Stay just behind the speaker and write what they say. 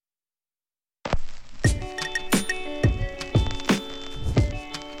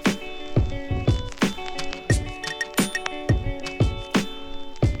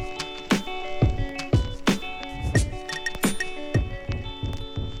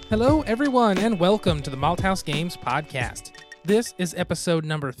Hello, everyone, and welcome to the Malthouse Games podcast. This is episode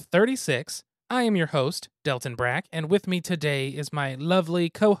number 36. I am your host, Delton Brack, and with me today is my lovely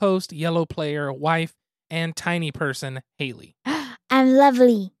co-host, yellow player, wife, and tiny person, Haley. I'm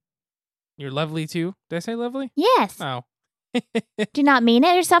lovely. You're lovely too? Did I say lovely? Yes. Oh. Do you not mean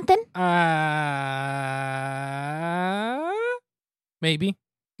it or something? Maybe.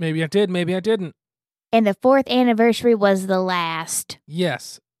 Maybe I did, maybe I didn't. And the 4th anniversary was the last.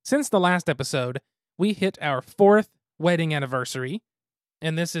 Yes. Since the last episode, we hit our 4th wedding anniversary,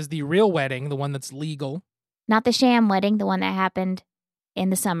 and this is the real wedding, the one that's legal. Not the sham wedding, the one that happened in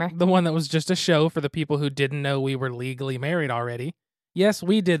the summer. The one that was just a show for the people who didn't know we were legally married already. Yes,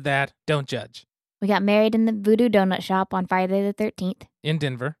 we did that. Don't judge. We got married in the Voodoo Donut Shop on Friday the 13th. In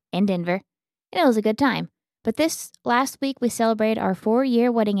Denver. And it was a good time. But this last week, we celebrated our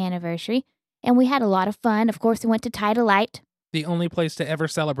 4-year wedding anniversary, and we had a lot of fun. Of course, we went to Thai Delight. The only place to ever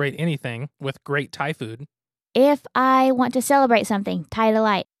celebrate anything with great Thai food. If I want to celebrate something, Thai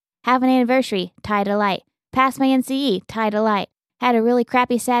Delight. Have an anniversary, Thai Delight. Pass my NCE, Thai Delight. Had a really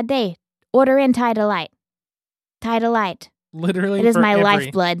crappy, sad day. Order in Thai Delight. Thai Delight. Literally, it is my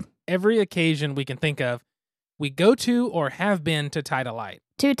lifeblood. Every occasion we can think of, we go to or have been to Thai Delight.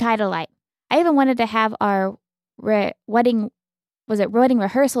 To Thai Delight. I even wanted to have our wedding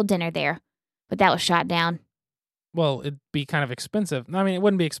rehearsal dinner there, but that was shot down. Well, it'd be kind of expensive. I mean, it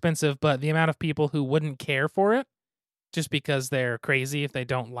wouldn't be expensive, but the amount of people who wouldn't care for it just because they're crazy if they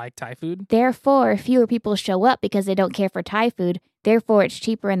don't like Thai food. Therefore, fewer people show up because they don't care for Thai food. Therefore, it's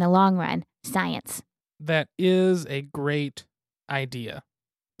cheaper in the long run. Science. That is a great idea.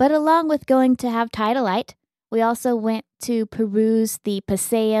 But along with going to have Thai Delight, we also went to peruse the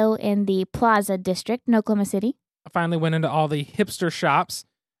Paseo in the Plaza district in Oklahoma City. I finally went into all the hipster shops.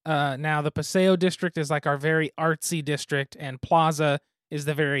 Now, the Paseo district is like our very artsy district, and Plaza is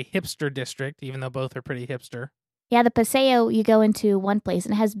the very hipster district, even though both are pretty hipster. Yeah, the Paseo, you go into one place,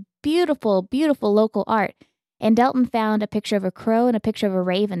 and it has beautiful, beautiful local art. And Delton found a picture of a crow and a picture of a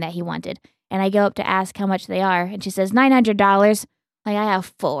raven that he wanted. And I go up to ask how much they are, and she says, $900. Like, I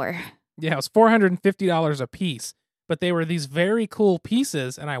have 4. Yeah, it was $450 a piece, but they were these very cool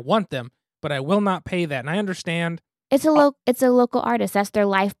pieces, and I want them, but I will not pay that. And I understand. It's a local artist. That's their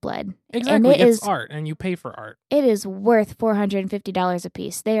lifeblood. Exactly. And it's art, and you pay for art. It is worth $450 a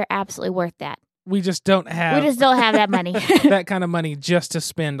piece. They are absolutely worth that. We just don't have that money. that kind of money just to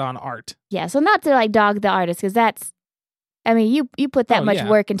spend on art. Yeah, so not to like dog the artist, because that's, I mean, you put that much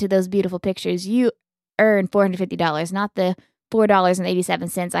work into those beautiful pictures. You earn $450, not the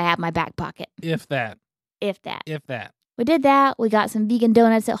 $4.87 I have in my back pocket. If that. We did that. We got some vegan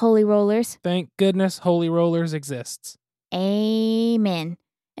donuts at Holy Rollers. Thank goodness Holy Rollers exists. Amen.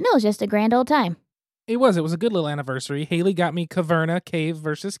 And it was just a grand old time. It was a good little anniversary. Haley got me Caverna, Cave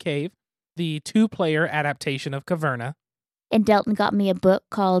vs. Cave, the 2-player adaptation of Caverna. And Delton got me a book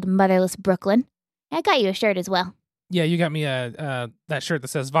called Motherless Brooklyn. I got you a shirt as well. Yeah, you got me that shirt that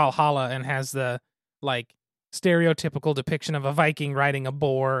says Valhalla and has the, like, stereotypical depiction of a Viking riding a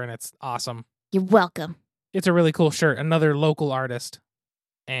boar, and it's awesome. You're welcome. It's a really cool shirt. Another local artist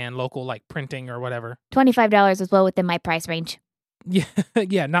and local, like, printing or whatever. $25 is well within my price range. Yeah,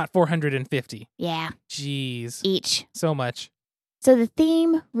 not $450. Yeah. Jeez. Each. So much. So the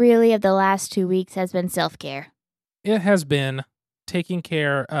theme, really, of the last 2 weeks has been self-care. It has been taking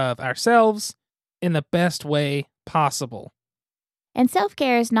care of ourselves in the best way possible. And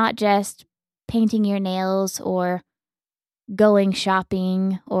self-care is not just painting your nails or going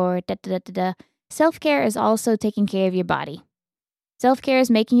shopping or da-da-da-da-da. Self-care is also taking care of your body. Self-care is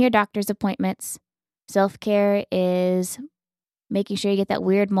making your doctor's appointments. Self-care is making sure you get that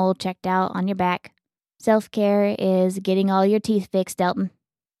weird mole checked out on your back. Self-care is getting all your teeth fixed, Delton.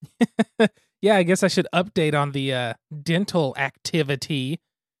 Yeah, I guess I should update on the dental activity,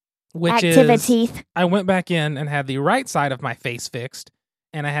 which is teeth. I went back in and had the right side of my face fixed,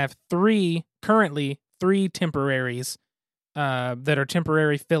 and I have currently three temporaries that are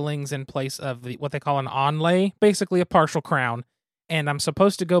temporary fillings in place of what they call an onlay, basically a partial crown. And I'm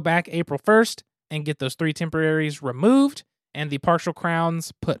supposed to go back April 1st and get those 3 temporaries removed and the partial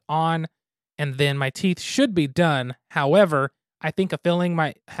crowns put on, and then my teeth should be done. However, I think a filling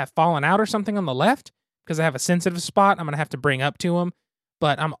might have fallen out or something on the left because I have a sensitive spot I'm going to have to bring up to them.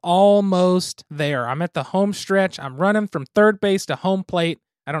 But I'm almost there. I'm at the home stretch. I'm running from third base to home plate.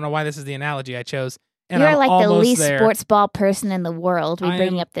 I don't know why this is the analogy I chose. And You're I'm like the least there. sports ball person in the world. We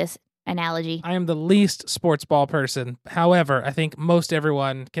bring up this analogy. I am the least sports ball person. However, I think most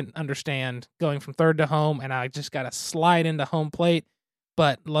everyone can understand going from third to home, and I just got to slide into home plate.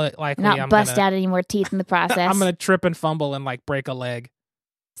 But likely not I'm bust out any more teeth in the process. I'm going to trip and fumble and like break a leg.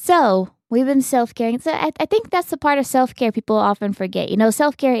 So we've been self-caring. So I think that's the part of self-care people often forget.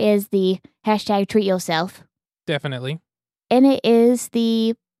 Self-care is the hashtag treat yourself. Definitely. And it is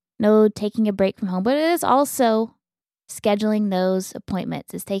the taking a break from home. But it is also scheduling those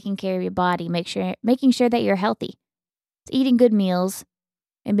appointments. It's taking care of your body, making sure that you're healthy. It's eating good meals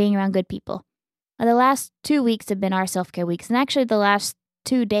and being around good people. Now, the last 2 weeks have been our self-care weeks. And actually the last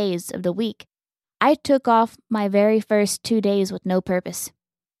 2 days of the week, I took off my very first 2 days with no purpose.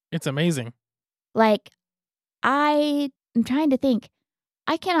 It's amazing. Like, I am trying to think.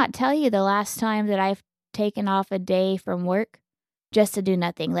 I cannot tell you the last time that I've taken off a day from work just to do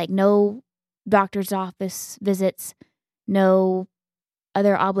nothing. Like, no doctor's office visits, no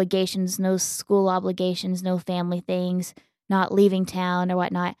other obligations, no school obligations, no family things, not leaving town or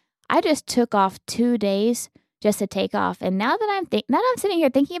whatnot. I just took off 2 days just to take off. And now that I'm sitting here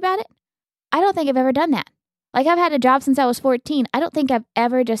thinking about it, I don't think I've ever done that. Like, I've had a job since I was 14. I don't think I've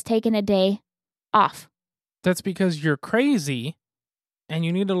ever just taken a day off. That's because you're crazy and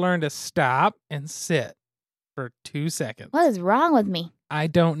you need to learn to stop and sit for 2 seconds. What is wrong with me? I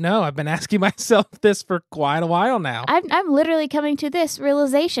don't know. I've been asking myself this for quite a while now. I'm literally coming to this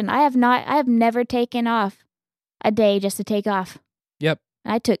realization. I have never taken off a day just to take off. Yep.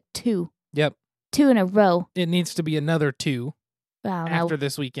 I took 2. Yep. 2 in a row. It needs to be another 2 Well, after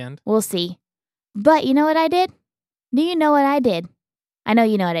this weekend. We'll see. But you know what I did? Do you know what I did? I know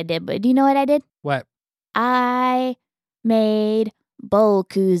you know what I did, but do you know what I did? What? I made bowl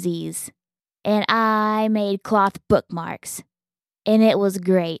koozies. And I made cloth bookmarks. And it was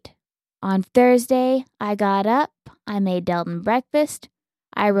great. On Thursday, I got up, I made Delton breakfast,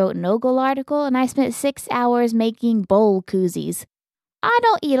 I wrote an Ogle article, and I spent 6 hours making bowl koozies. I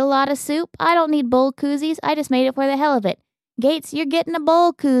don't eat a lot of soup. I don't need bowl koozies. I just made it for the hell of it. Gates, you're getting a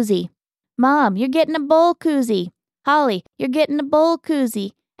bowl koozie. Mom, you're getting a bowl koozie. Holly, you're getting a bowl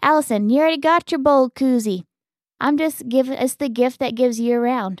koozie. Allison, you already got your bowl koozie. It's the gift that gives year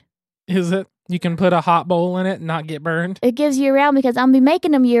round. Is it? You can put a hot bowl in it and not get burned? It gives year round because I'll be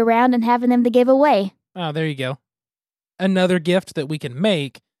making them year round and having them to give away. Oh, there you go. Another gift that we can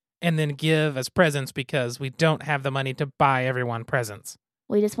make and then give as presents because we don't have the money to buy everyone presents.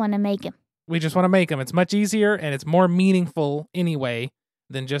 We just want to make them. We just want to make them. It's much easier and it's more meaningful anyway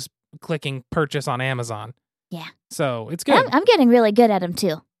than just clicking purchase on Amazon. Yeah. So it's good. I'm getting really good at them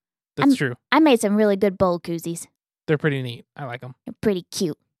too. That's true. I made some really good bowl koozies. They're pretty neat. I like them. They're pretty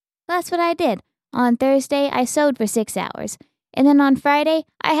cute. That's what I did. On Thursday, I sewed for 6 hours. And then on Friday,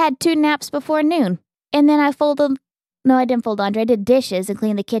 I had 2 naps before noon. And then I didn't fold laundry. I did dishes and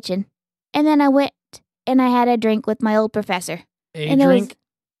cleaned the kitchen. And then I went and I had a drink with my old professor. A drink?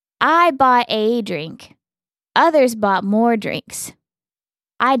 I bought a drink. Others bought more drinks.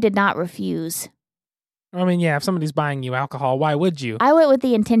 I did not refuse. I mean, yeah, if somebody's buying you alcohol, why would you? I went with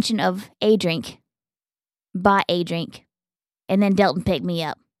the intention of a drink. Bought a drink. And then Delton picked me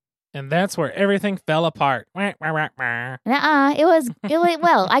up. And that's where everything fell apart. It was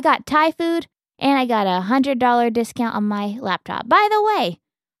well. I got Thai food and I got $100 discount on my laptop. By the way,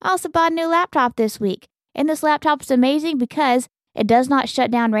 I also bought a new laptop this week. And this laptop is amazing because it does not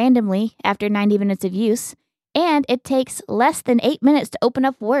shut down randomly after 90 minutes of use. And it takes less than 8 minutes to open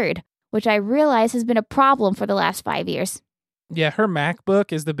up Word, which I realize has been a problem for the last 5 years. Yeah, her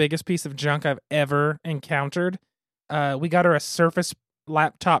MacBook is the biggest piece of junk I've ever encountered. We got her a Surface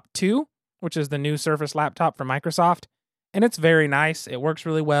Laptop 2, which is the new Surface laptop from Microsoft. And it's very nice. It works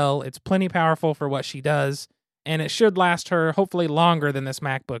really well. It's plenty powerful for what she does. And it should last her hopefully longer than this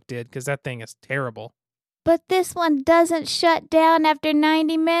MacBook did because that thing is terrible. But this one doesn't shut down after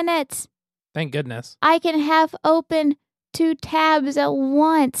 90 minutes. Thank goodness. I can have open 2 tabs at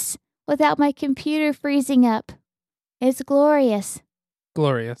once without my computer freezing up. It's glorious.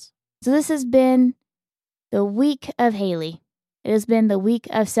 Glorious. So this has been the week of Haley. It has been the week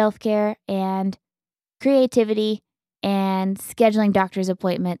of self-care and creativity and scheduling doctor's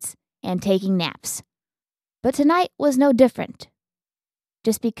appointments and taking naps. But tonight was no different.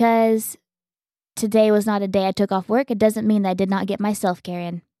 Just because today was not a day I took off work, it doesn't mean that I did not get my self-care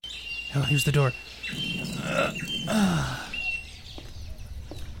in. Oh, here's the door.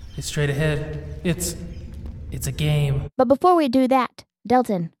 It's straight ahead. It's a game. But before we do that,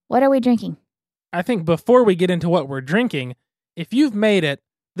 Delton, what are we drinking? I think before we get into what we're drinking, if you've made it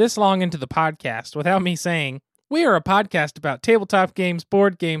this long into the podcast without me saying, we are a podcast about tabletop games,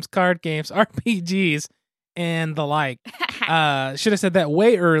 board games, card games, RPGs, and the like. Should have said that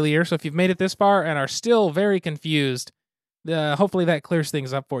way earlier, so if you've made it this far and are still very confused, hopefully that clears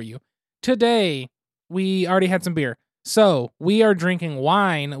things up for you. Today, we already had some beer. So, we are drinking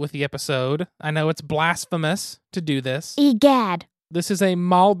wine with the episode. I know it's blasphemous to do this. Egad, This is a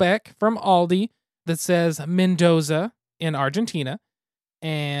Malbec from Aldi that says Mendoza in Argentina.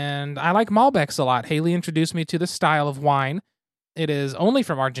 And I like Malbecs a lot. Haley introduced me to this style of wine. It is only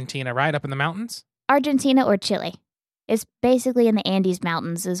from Argentina, right? Up in the mountains? Argentina or Chile. It's basically in the Andes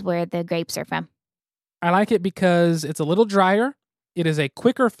Mountains is where the grapes are from. I like it because it's a little drier. It is a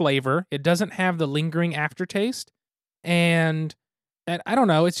quicker flavor. It doesn't have the lingering aftertaste. And I don't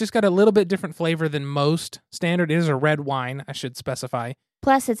know, it's just got a little bit different flavor than most standard. It is a red wine, I should specify.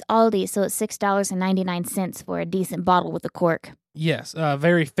 Plus, it's Aldi, so it's $6.99 for a decent bottle with a cork. Yes, a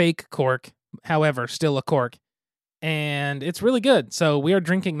very fake cork, however, still a cork. And it's really good. So we are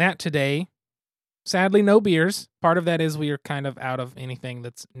drinking that today. Sadly, no beers. Part of that is we are kind of out of anything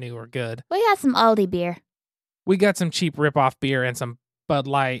that's new or good. We got some Aldi beer. We got some cheap rip-off beer and some Bud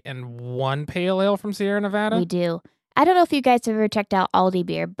Light and one pale ale from Sierra Nevada. We do. I don't know if you guys have ever checked out Aldi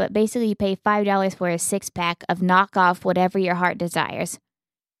beer, but basically you pay $5 for a 6-pack of knockoff whatever your heart desires.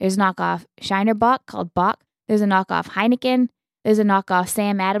 There's a knockoff Shiner Bock called Bock. There's a knockoff Heineken. There's a knockoff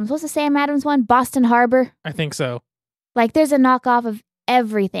Sam Adams. What's the Sam Adams one? Boston Harbor? I think so. Like, there's a knockoff of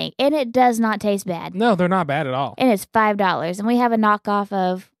everything, and it does not taste bad. No, they're not bad at all. And it's $5. And we have a knockoff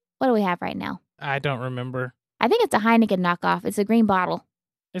of, what do we have right now? I don't remember. I think it's a Heineken knockoff. It's a green bottle.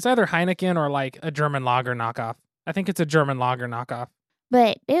 It's either Heineken or like a German lager knockoff. I think it's a German lager knockoff.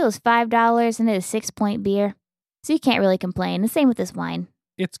 But it was $5 and it is 6-point beer. So you can't really complain. The same with this wine.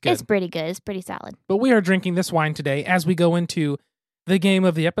 It's good. It's pretty good. It's pretty solid. But we are drinking this wine today as we go into the game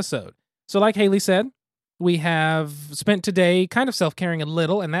of the episode. So like Haley said, we have spent today kind of self-caring a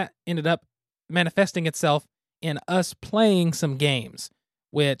little, and that ended up manifesting itself in us playing some games,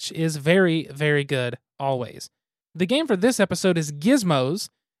 which is very, very good always. The game for this episode is Gizmos,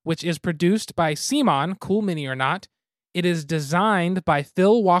 which is produced by CMON, Cool Mini or Not. It is designed by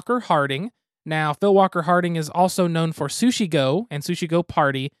Phil Walker Harding. Now, Phil Walker Harding is also known for Sushi Go and Sushi Go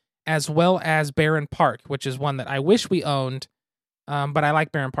Party, as well as Barron Park, which is one that I wish we owned, but I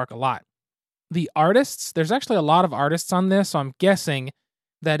like Barron Park a lot. The artists, there's actually a lot of artists on this, so I'm guessing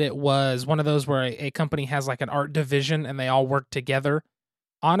that it was one of those where a company has like an art division and they all work together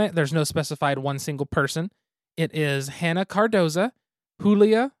on it. There's no specified one single person. It is Hannah Cardoza,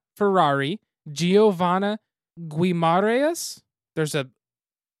 Julia Ferrari, Giovanna Guimaraes. There's a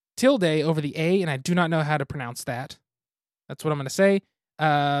tilde over the A, and I do not know how to pronounce that. That's what I'm going to say.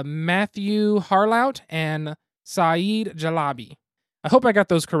 Matthew Harlout and Saeed Jalabi. I hope I got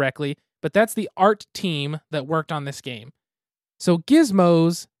those correctly, but that's the art team that worked on this game. So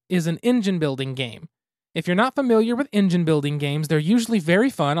Gizmos is an engine building game. If you're not familiar with engine building games, they're usually very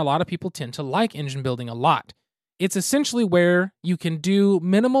fun. A lot of people tend to like engine building a lot. It's essentially where you can do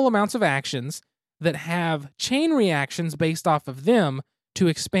minimal amounts of actions that have chain reactions based off of them to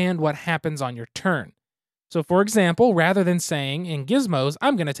expand what happens on your turn. So for example, rather than saying in Gizmos,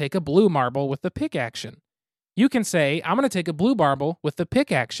 I'm going to take a blue marble with the pick action, you can say, I'm going to take a blue marble with the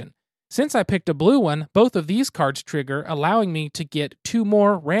pick action. Since I picked a blue one, both of these cards trigger, allowing me to get 2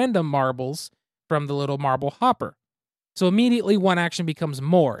 more random marbles from the little marble hopper. So immediately one action becomes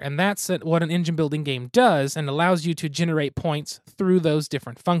more, and that's what an engine building game does and allows you to generate points through those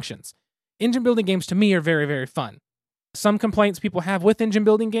different functions. Engine building games to me are very, very fun. Some complaints people have with engine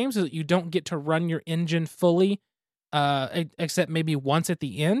building games is that you don't get to run your engine fully, except maybe once at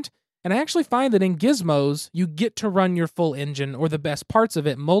the end. And I actually find that in Gizmos, you get to run your full engine or the best parts of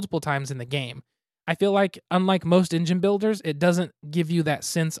it multiple times in the game. I feel like, unlike most engine builders, it doesn't give you that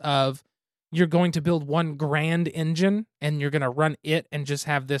sense of you're going to build one grand engine and you're going to run it and just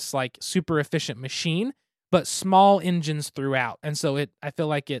have this like super efficient machine, but small engines throughout. And so I feel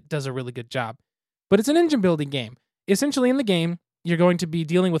like it does a really good job. But it's an engine building game. Essentially in the game, you're going to be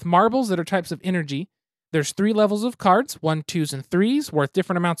dealing with marbles that are types of energy. There's 3 levels of cards, 1, 2s, and 3s, worth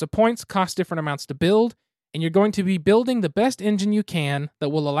different amounts of points, cost different amounts to build, and you're going to be building the best engine you can that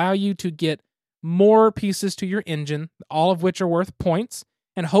will allow you to get more pieces to your engine, all of which are worth points,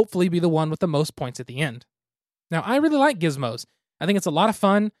 and hopefully be the one with the most points at the end. Now, I really like Gizmos. I think it's a lot of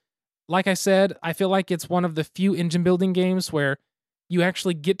fun. Like I said, I feel like it's one of the few engine building games where you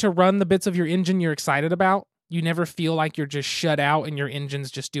actually get to run the bits of your engine you're excited about. You never feel like you're just shut out and your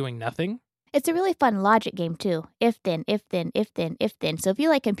engine's just doing nothing. It's a really fun logic game, too. If then, if then, if then, if then. So if you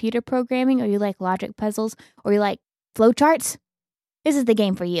like computer programming or you like logic puzzles or you like flowcharts, this is the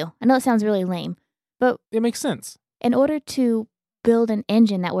game for you. I know it sounds really lame, but it makes sense. In order to build an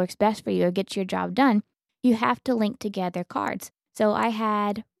engine that works best for you or gets your job done, you have to link together cards. So I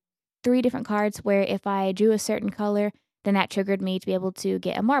had 3 different cards where if I drew a certain color, then that triggered me to be able to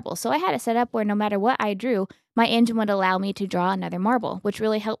get a marble. So I had it set up where no matter what I drew, my engine would allow me to draw another marble, which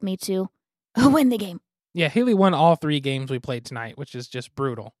really helped me to win the game. Yeah, Haley won all 3 games we played tonight, which is just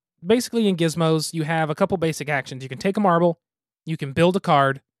brutal. Basically, in Gizmos, you have a couple basic actions. You can take a marble, you can build a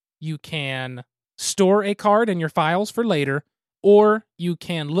card, you can store a card in your files for later, or you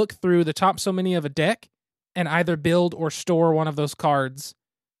can look through the top so many of a deck and either build or store one of those cards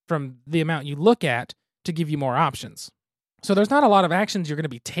from the amount you look at to give you more options. So there's not a lot of actions you're going to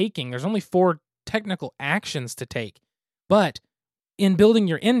be taking. There's only 4 technical actions to take. But in building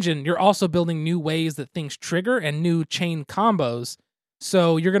your engine, you're also building new ways that things trigger and new chain combos.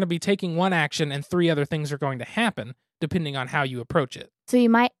 So you're going to be taking one action and 3 other things are going to happen depending on how you approach it. So you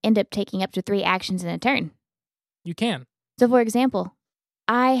might end up taking up to 3 actions in a turn. You can. So for example,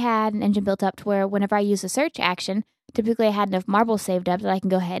 I had an engine built up to where whenever I use a search action, typically I had enough marbles saved up that I can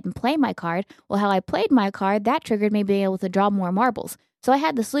go ahead and play my card. Well, how I played my card, that triggered me being able to draw more marbles. So I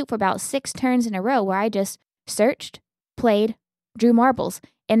had this loop for about 6 turns in a row where I just searched, played, drew marbles.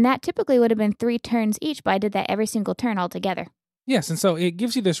 And that typically would have been 3 turns each, but I did that every single turn altogether. Yes, and so it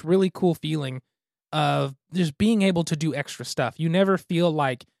gives you this really cool feeling of just being able to do extra stuff. You never feel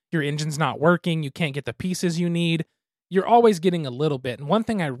like your engine's not working, you can't get the pieces you need. You're always getting a little bit. And one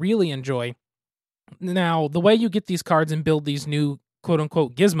thing I really enjoy, now, the way you get these cards and build these new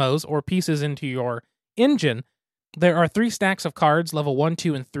quote-unquote gizmos or pieces into your engine, there are 3 stacks of cards, level 1,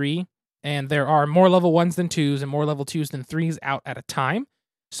 2, and 3, and there are more level 1s than 2s and more level 2s than 3s out at a time.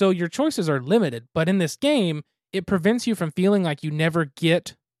 So your choices are limited, but in this game, it prevents you from feeling like you never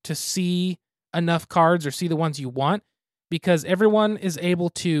get to see enough cards or see the ones you want, because everyone is able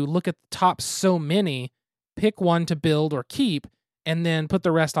to look at the top so many, pick one to build or keep, and then put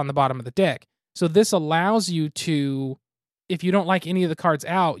the rest on the bottom of the deck. So this allows you to, if you don't like any of the cards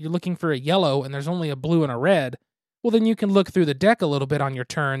out, you're looking for a yellow and there's only a blue and a red, well, then you can look through the deck a little bit on your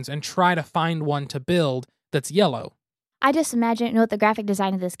turns and try to find one to build that's yellow. I just imagine, you know, the graphic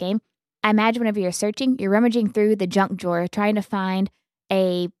design of this game, I imagine whenever you're searching, you're rummaging through the junk drawer, trying to find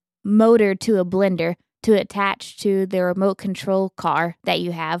a motor to a blender to attach to the remote control car that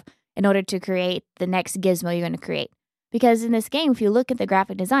you have in order to create the next gizmo you're going to create. Because in this game, if you look at the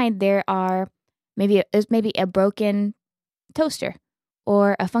graphic design, there's maybe a broken toaster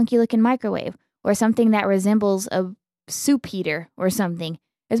or a funky looking microwave or something that resembles a soup heater or something.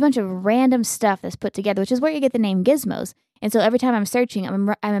 There's a bunch of random stuff that's put together, which is where you get the name gizmos. And so every time I'm searching,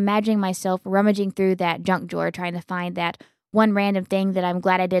 I'm imagining myself rummaging through that junk drawer, trying to find that one random thing that I'm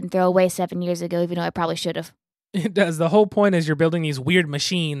glad I didn't throw away 7 years ago, even though I probably should have. It does. The whole point is you're building these weird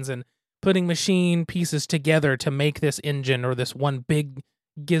machines and putting machine pieces together to make this engine or this one big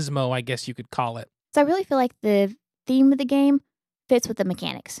gizmo, I guess you could call it. So I really feel like the theme of the game fits with the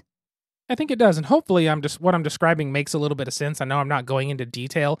mechanics. I think it does, and hopefully what I'm describing makes a little bit of sense. I know I'm not going into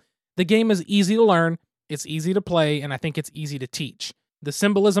detail. The game is easy to learn, it's easy to play, and I think it's easy to teach. The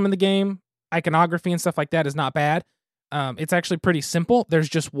symbolism in the game, iconography and stuff like that is not bad. It's actually pretty simple. There's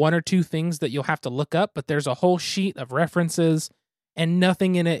just 1 or 2 things that you'll have to look up, but there's a whole sheet of references, and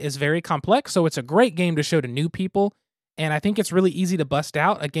nothing in it is very complex, so it's a great game to show to new people, and I think it's really easy to bust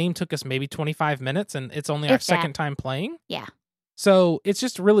out. A game took us maybe 25 minutes, and it's only our second time playing. Yeah. So it's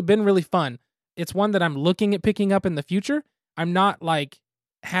just really been really fun. It's one that I'm looking at picking up in the future. I'm not like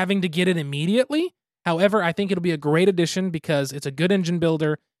having to get it immediately. However, I think it'll be a great addition because it's a good engine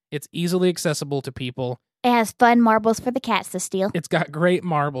builder. It's easily accessible to people. It has fun marbles for the cats to steal. It's got great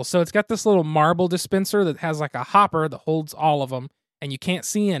marbles. So it's got this little marble dispenser that has like a hopper that holds all of them, and you can't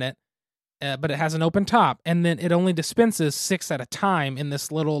see in it, but it has an open top. And then it only dispenses 6 at a time in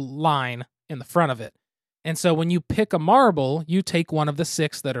this little line in the front of it. And so when you pick a marble, you take one of the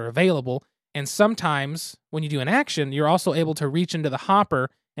 6 that are available. And sometimes when you do an action, you're also able to reach into the hopper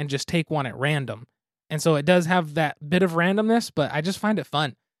and just take one at random. And so it does have that bit of randomness, but I just find it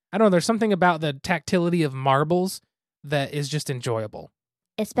fun. I don't know, there's something about the tactility of marbles that is just enjoyable.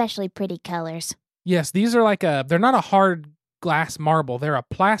 Especially pretty colors. Yes, these are they're not a hard glass marble. They're a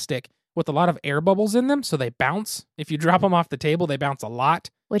plastic with a lot of air bubbles in them, so they bounce. If you drop them off the table, they bounce a lot.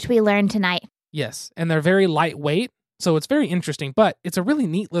 Which we learned tonight. Yes, and they're very lightweight, so it's very interesting, but it's a really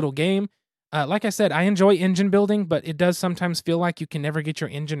neat little game. Like I said, I enjoy engine building, but it does sometimes feel like you can never get your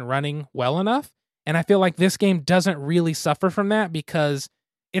engine running well enough, and I feel like this game doesn't really suffer from that because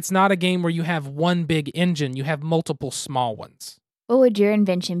it's not a game where you have one big engine, you have multiple small ones. What would your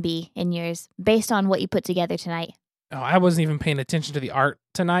invention be in yours, based on what you put together tonight? Oh, I wasn't even paying attention to the art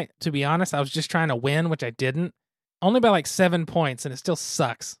tonight, to be honest. I was just trying to win, which I didn't. Only by like 7 points, and it still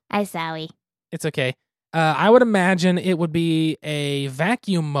sucks. Hi, Sally. It's okay. I would imagine it would be a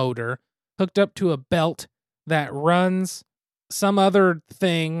vacuum motor hooked up to a belt that runs some other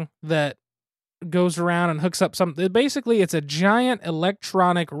thing that goes around and hooks up something. Basically, it's a giant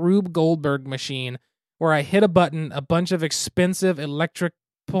electronic Rube Goldberg machine where I hit a button, a bunch of expensive electric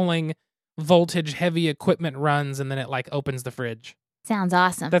pulling voltage heavy equipment runs, and then it like opens the fridge. Sounds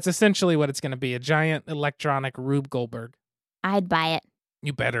awesome. That's essentially what it's going to be, a giant electronic Rube Goldberg. I'd buy it.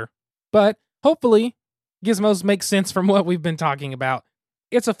 You better. But hopefully, Gizmos make sense from what we've been talking about.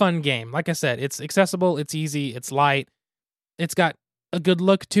 It's a fun game. Like I said, it's accessible, it's easy, it's light, it's got a good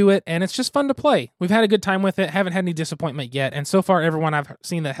look to it, and it's just fun to play. We've had a good time with it, haven't had any disappointment yet, and so far everyone I've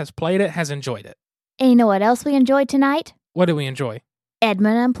seen that has played it has enjoyed it. And you know what else we enjoyed tonight? What did we enjoy?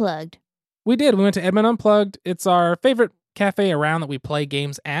 Edmund Unplugged. We did. We went to Edmund Unplugged. It's our favorite cafe around that we play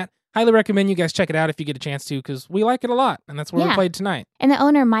games at. Highly recommend you guys check it out if you get a chance to, because we like it a lot, and that's where we played tonight. And the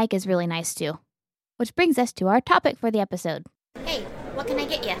owner, Mike, is really nice too. Which brings us to our topic for the episode. Hey, what can I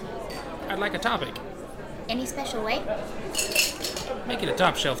get you? I'd like a topic. Any special way? Make it a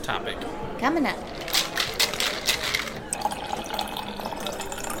top shelf topic. Coming up.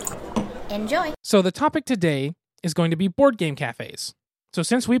 Enjoy. So the topic today is going to be board game cafes. So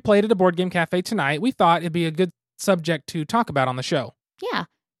since we played at a board game cafe tonight, we thought it'd be a good subject to talk about on the show. Yeah,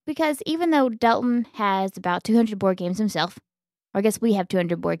 because even though Dalton has about 200 board games himself, or I guess we have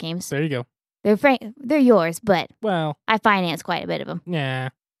 200 board games. There you go. They're yours, but well, I finance quite a bit of them. Yeah.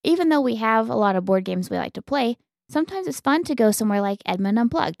 Even though we have a lot of board games we like to play, sometimes it's fun to go somewhere like Edmund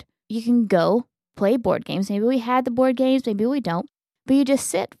Unplugged. You can go play board games. Maybe we had the board games, maybe we don't. But you just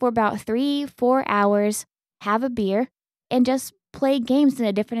sit for about 3-4 hours, have a beer, and just play games in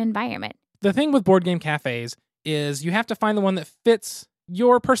a different environment. The thing with board game cafes is you have to find the one that fits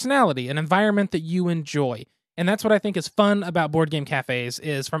your personality, an environment that you enjoy. And that's what I think is fun about board game cafes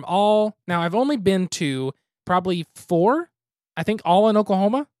is from all... Now, I've only been to probably 4, I think all in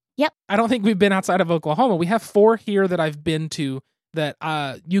Oklahoma. Yep. I don't think we've been outside of Oklahoma. We have 4 here that I've been to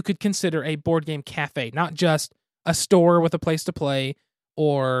that you could consider a board game cafe, not just a store with a place to play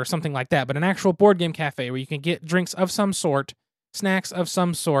or something like that, but an actual board game cafe where you can get drinks of some sort, snacks of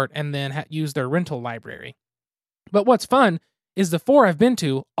some sort, and then use their rental library. But what's fun is the 4 I've been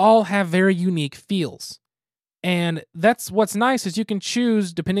to all have very unique feels. And that's what's nice is you can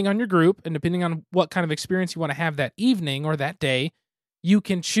choose, depending on your group and depending on what kind of experience you want to have that evening or that day, you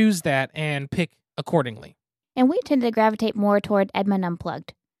can choose that and pick accordingly. And we tend to gravitate more toward Edmund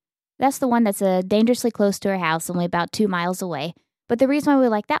Unplugged. That's the one that's dangerously close to our house, only about 2 miles away. But the reason why we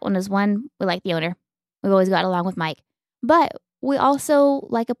like that one is, one, we like the owner. We've always got along with Mike. But we also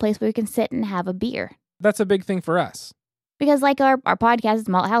like a place where we can sit and have a beer. That's a big thing for us. Because like our podcast is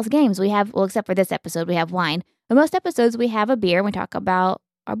Malt House Games, we have, well, except for this episode, we have wine. But most episodes, we have a beer and we talk about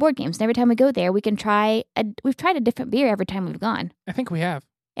our board games. And every time we go there, we've tried a different beer every time we've gone. I think we have.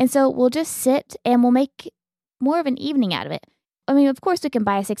 And so we'll just sit and we'll make more of an evening out of it. I mean, of course, we can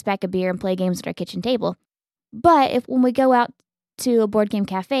buy a 6-pack of beer and play games at our kitchen table. But when we go out to a board game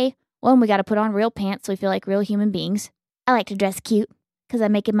cafe, one, we got to put on real pants so we feel like real human beings. I like to dress cute because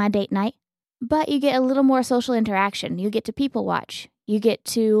I'm making my date night. But you get a little more social interaction. You get to people watch. You get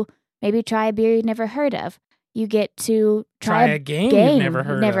to maybe try a beer you've never heard of. You get to try a game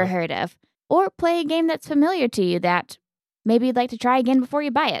you've never heard of. Or play a game that's familiar to you that maybe you'd like to try again before you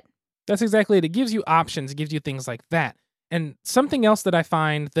buy it. That's exactly it. It gives you options. It gives you things like that. And something else that I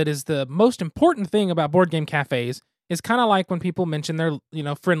find that is the most important thing about board game cafes is kind of like when people mention their,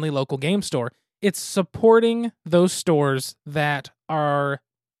 friendly local game store. It's supporting those stores that are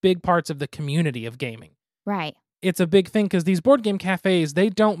big parts of the community of gaming. Right. It's a big thing because these board game cafes, they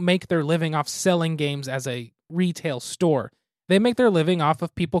don't make their living off selling games as a retail store. They make their living off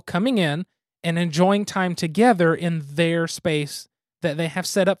of people coming in and enjoying time together in their space that they have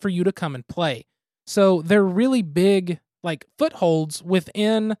set up for you to come and play. So they're really big, footholds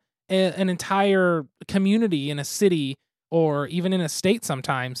within an entire community in a city or even in a state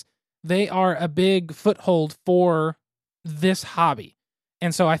sometimes. They are a big foothold for this hobby.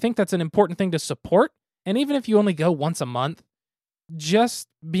 And so I think that's an important thing to support. And even if you only go once a month, just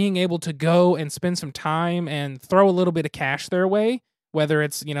being able to go and spend some time and throw a little bit of cash their way, whether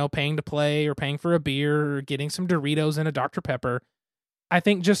it's, paying to play or paying for a beer or getting some Doritos and a Dr. Pepper, I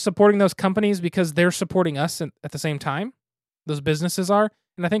think just supporting those companies because they're supporting us at the same time, those businesses are.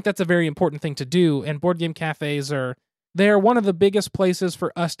 And I think that's a very important thing to do. And board game cafes they're one of the biggest places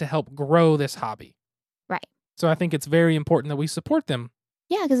for us to help grow this hobby. Right. So I think it's very important that we support them.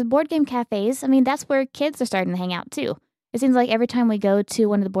 Yeah, because board game cafes, that's where kids are starting to hang out too. It seems like every time we go to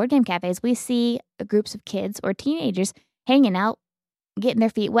one of the board game cafes, we see groups of kids or teenagers hanging out, getting their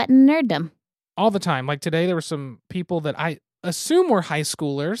feet wet in nerddom. All the time. Like today, there were some people that I assume were high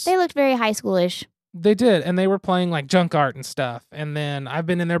schoolers. They looked very high schoolish. They did, and they were playing junk art and stuff. And then I've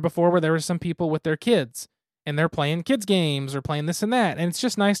been in there before where there were some people with their kids. and they're playing kids games or playing this and that. And it's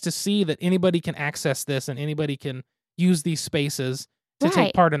just nice to see that anybody can access this and anybody can use these spaces to Right.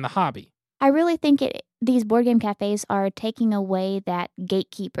 take part in the hobby. I really think these board game cafes are taking away that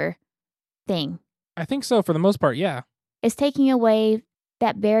gatekeeper thing. I think so for the most part, yeah. It's taking away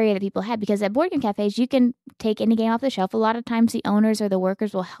that barrier that people had, because at board game cafes, you can take any game off the shelf. A lot of times the owners or the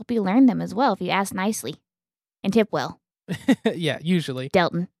workers will help you learn them as well if you ask nicely and tip well. Yeah, usually.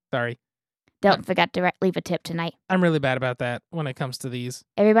 Delton. Sorry. Delton forgot to leave a tip tonight. I'm really bad about that when it comes to these.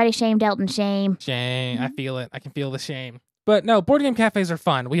 Everybody shame Delton, shame. Shame. I feel it. I can feel the shame. But no, board game cafes are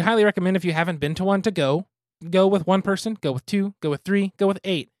fun. We highly recommend, if you haven't been to one, to go. Go with one person, go with 2, go with 3, go with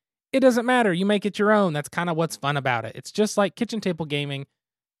 8. It doesn't matter. You make it your own. That's kind of what's fun about it. It's just like kitchen table gaming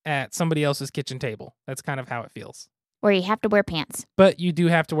at somebody else's kitchen table. That's kind of how it feels. Where you have to wear pants. But you do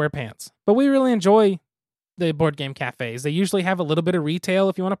have to wear pants. But we really enjoy the board game cafes. They usually have a little bit of retail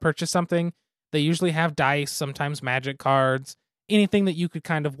if you want to purchase something. They usually have dice, sometimes magic cards, anything that you could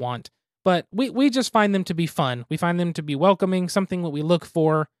kind of want. But we just find them to be fun. We find them to be welcoming, something that we look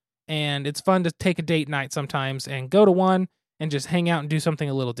for. And it's fun to take a date night sometimes and go to one and just hang out and do something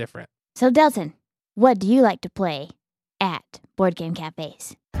a little different. So, Delton, what do you like to play at board game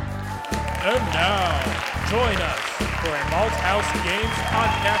cafes? And now, join us for a Malthouse Games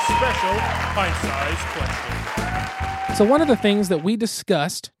podcast special, Pint-Sized Question. So one of the things that we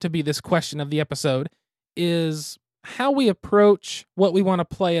discussed to be this question of the episode is how we approach what we want to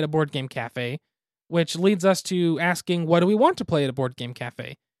play at a board game cafe, which leads us to asking, what do we want to play at a board game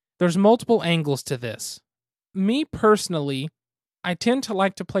cafe? There's multiple angles to this. Me personally, I tend to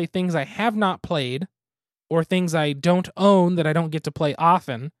like to play things I have not played or things I don't own that I don't get to play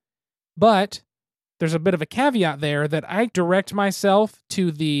often. But there's a bit of a caveat there that I direct myself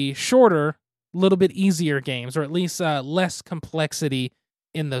to the shorter, little bit easier games, or at least less complexity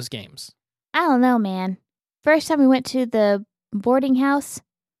in those games. I don't know, man. First time we went to the boarding house,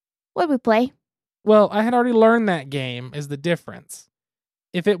 what did we play? Well, I had already learned that game is the difference.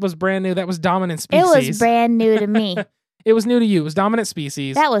 If it was brand new, that was Dominant Species. It was brand new to me. It was new to you. It was Dominant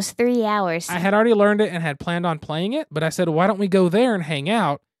Species. That was 3 hours. I had already learned it and had planned on playing it, but I said, why don't we go there and hang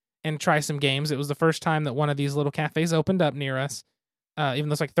out and try some games? It was the first time that one of these little cafes opened up near us, even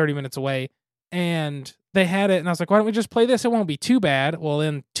though it's like 30 minutes away. And they had it, and I was like, why don't we just play this? It won't be too bad. Well,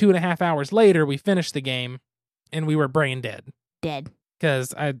 then 2.5 hours later, we finished the game, and we were brain dead. Dead.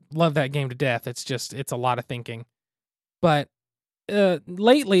 Because I love that game to death. It's a lot of thinking. But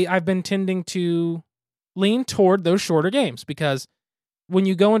lately, I've been tending to lean toward those shorter games, because when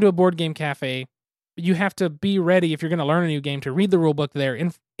you go into a board game cafe, you have to be ready, if you're going to learn a new game, to read the rule book there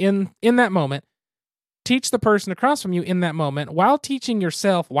in that moment, teach the person across from you in that moment, while teaching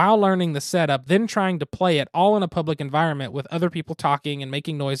yourself, while learning the setup, then trying to play it all in a public environment with other people talking and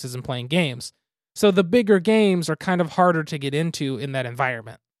making noises and playing games. So the bigger games are kind of harder to get into in that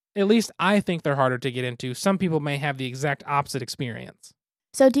environment. At least I think they're harder to get into. Some people may have the exact opposite experience.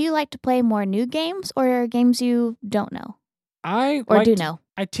 So do you like to play more new games or games you don't know? I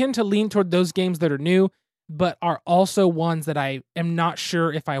tend to lean toward those games that are new, but are also ones that I am not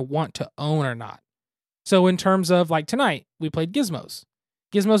sure if I want to own or not. So in terms of, like tonight, we played Gizmos.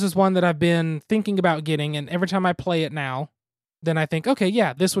 Gizmos is one that I've been thinking about getting, and every time I play it now, then I think, okay,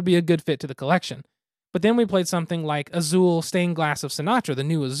 yeah, this would be a good fit to the collection. But then we played something like Azul Stained Glass of Sinatra, the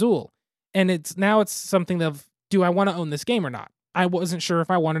new Azul. And it's something of, do I want to own this game or not? I wasn't sure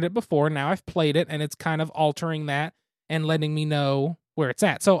if I wanted it before. Now I've played it, and it's kind of altering that and letting me know where it's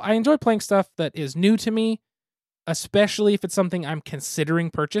at. So I enjoy playing stuff that is new to me, especially if it's something I'm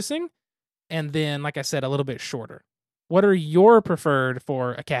considering purchasing. And then, like I said, a little bit shorter. What are your preferred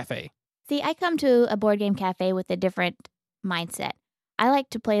for a cafe? See, I come to a board game cafe with a different mindset. I like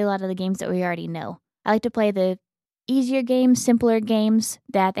to play a lot of the games that we already know. I like to play the easier games, simpler games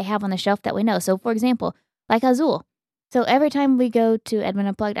that they have on the shelf that we know. So, for example, like Azul. So every time we go to Edmund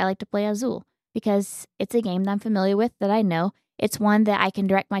Unplugged, I like to play Azul because it's a game that I'm familiar with, that I know. It's one that I can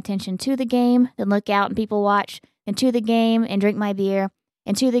direct my attention to the game, then look out and people watch, and to the game and drink my beer,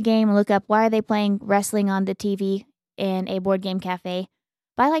 and to the game and look up why are they playing wrestling on the TV in a board game cafe.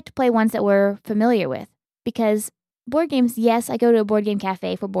 But I like to play ones that we're familiar with because board games, yes, I go to a board game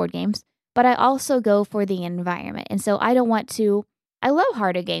cafe for board games, but I also go for the environment. And so I love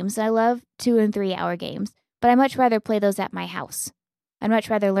harder games. I love 2 and 3 hour games, but I much rather play those at my house. I'd much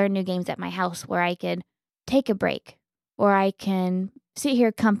rather learn new games at my house where I could take a break, or I can sit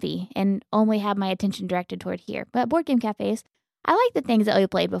here comfy and only have my attention directed toward here. But board game cafes, I like the things that we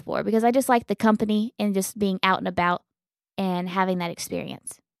played before because I just like the company and just being out and about and having that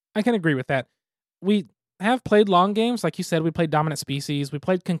experience. I can agree with that. We have played long games. Like you said, we played Dominant Species. We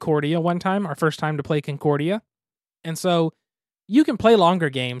played Concordia one time, our first time to play Concordia. And so you can play longer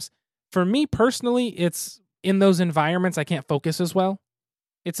games. For me personally, it's in those environments I can't focus as well.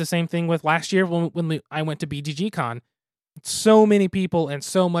 It's the same thing with last year when I went to BGG-Con. So many people and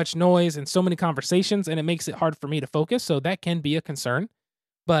so much noise and so many conversations, and it makes it hard for me to focus. So that can be a concern.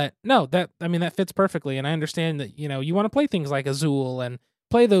 But no, that fits perfectly. And I understand that, you want to play things like Azul and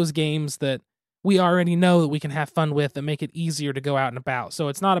play those games that we already know that we can have fun with that make it easier to go out and about. So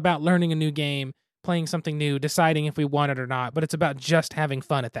it's not about learning a new game, playing something new, deciding if we want it or not, but it's about just having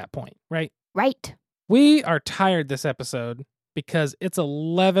fun at that point, right? Right. We are tired this episode because it's now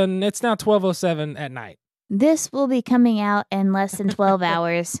 12:07 at night. This will be coming out in less than 12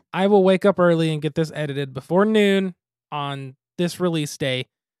 hours. I will wake up early and get this edited before noon on this release day.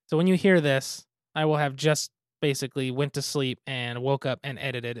 So when you hear this, I will have just basically went to sleep and woke up and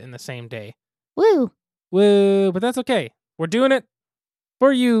edited in the same day. Woo! Woo! But that's okay. We're doing it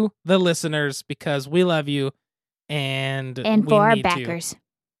for you, the listeners, because we love you and we for our need backers. to.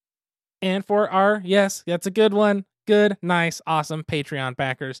 And for our, yes, that's a good one. Good, nice, awesome Patreon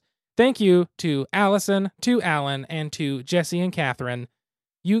backers. Thank you to Allison, to Alan, and to Jesse and Catherine.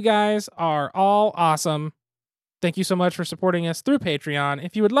 You guys are all awesome. Thank you so much for supporting us through Patreon.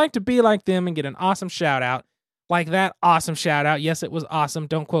 If you would like to be like them and get an awesome shout out, like that awesome shout out, yes, it was awesome.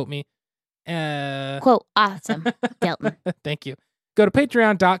 Don't quote me. Quote, awesome, Delton. Thank you. Go to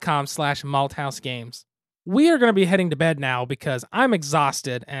patreon.com/malthousegames. We are going to be heading to bed now because I'm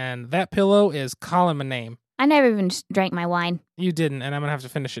exhausted and that pillow is calling my name. I never even drank my wine. You didn't, and I'm going to have to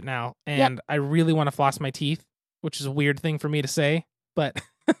finish it now. And I really want to floss my teeth, which is a weird thing for me to say, but...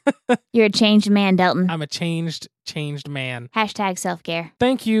 You're a changed man, Delton. I'm a changed man. Hashtag self-care.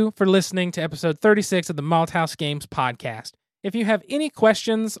 Thank you for listening to episode 36 of the Malthouse Games podcast. If you have any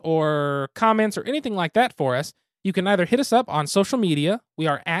questions or comments or anything like that for us, you can either hit us up on social media. We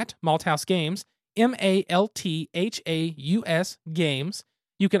are at Malthouse Games, MALTHAUS Games.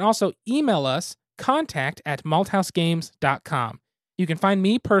 You can also email us, contact@malthousegames.com. You can find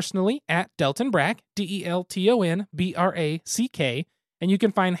me personally at Delton Brack, DELTONBRACK, and you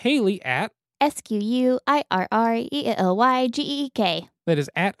can find Haley at SQUIRRELYGEEK. That is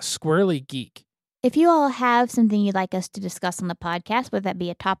at Squirrely Geek. If you all have something you'd like us to discuss on the podcast, whether that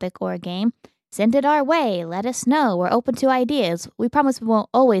be a topic or a game, send it our way. Let us know. We're open to ideas. We promise we won't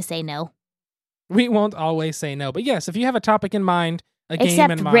always say no. We won't always say no. But yes, if you have a topic in mind, a game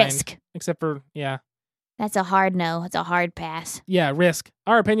Except in mind. Risk. Except for, yeah. That's a hard no. It's a hard pass. Yeah, Risk.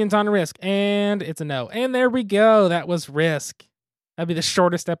 Our opinions on Risk. And it's a no. And there we go. That was Risk. That'd be the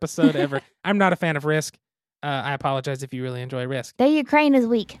shortest episode ever. I'm not a fan of Risk. I apologize if you really enjoy Risk. The Ukraine is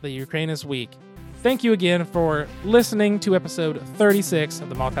weak. The Ukraine is weak. Thank you again for listening to episode 36 of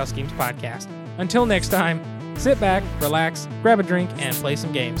the Malthouse Games podcast. Until next time, sit back, relax, grab a drink, and play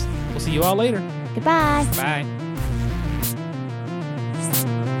some games. We'll see you all later. Goodbye. Bye.